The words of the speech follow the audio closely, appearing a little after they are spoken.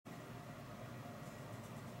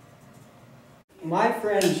my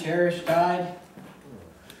friend Cherish died,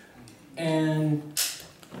 and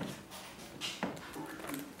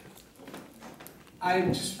I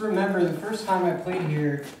just remember the first time I played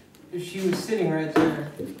here, she was sitting right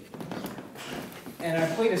there, and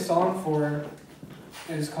I played a song for her.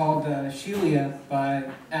 It was called Shelia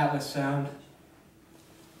by Atlas Sound,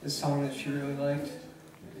 a song that she really liked.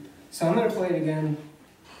 So I'm going to play it again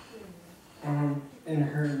in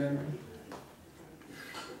her memory.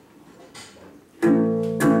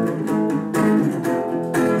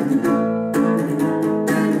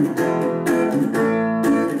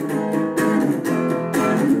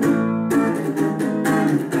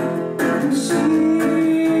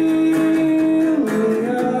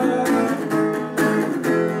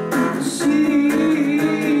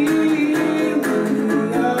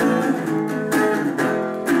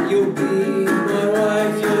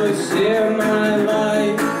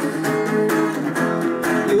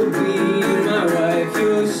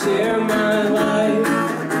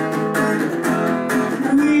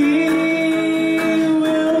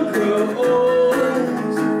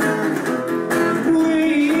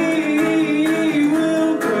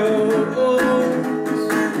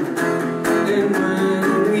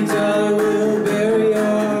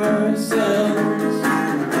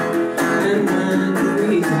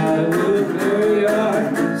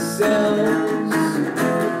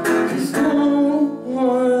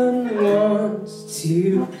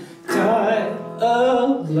 To die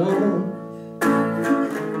alone.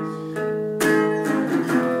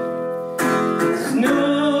 'Cause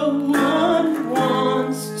no one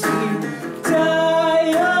wants to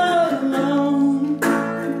die alone.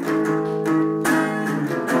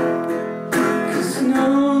 'Cause no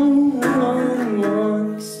one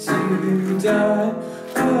wants to die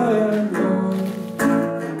alone.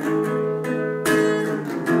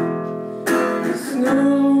 'Cause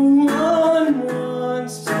no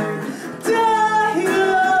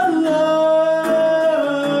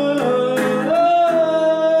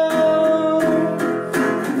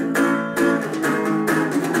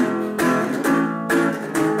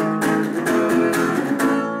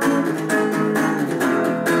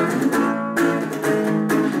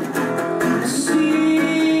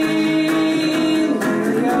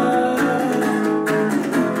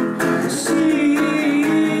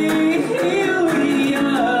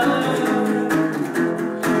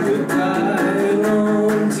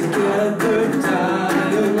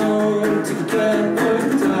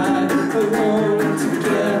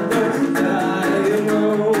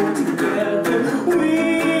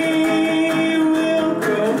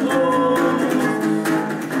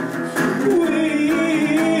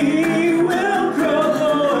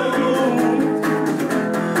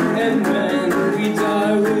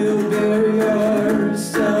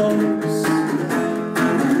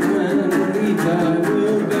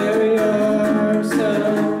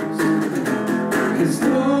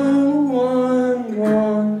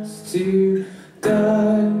to die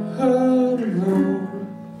alone.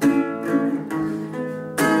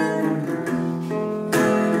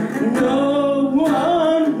 No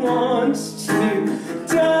one wants to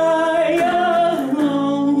die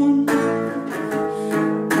alone.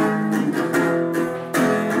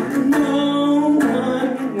 No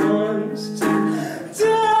one wants to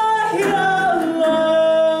die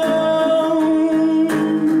alone.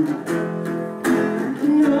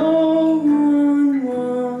 No one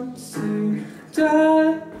wants to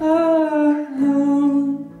die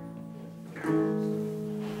alone.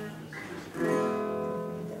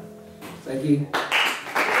 Thank you.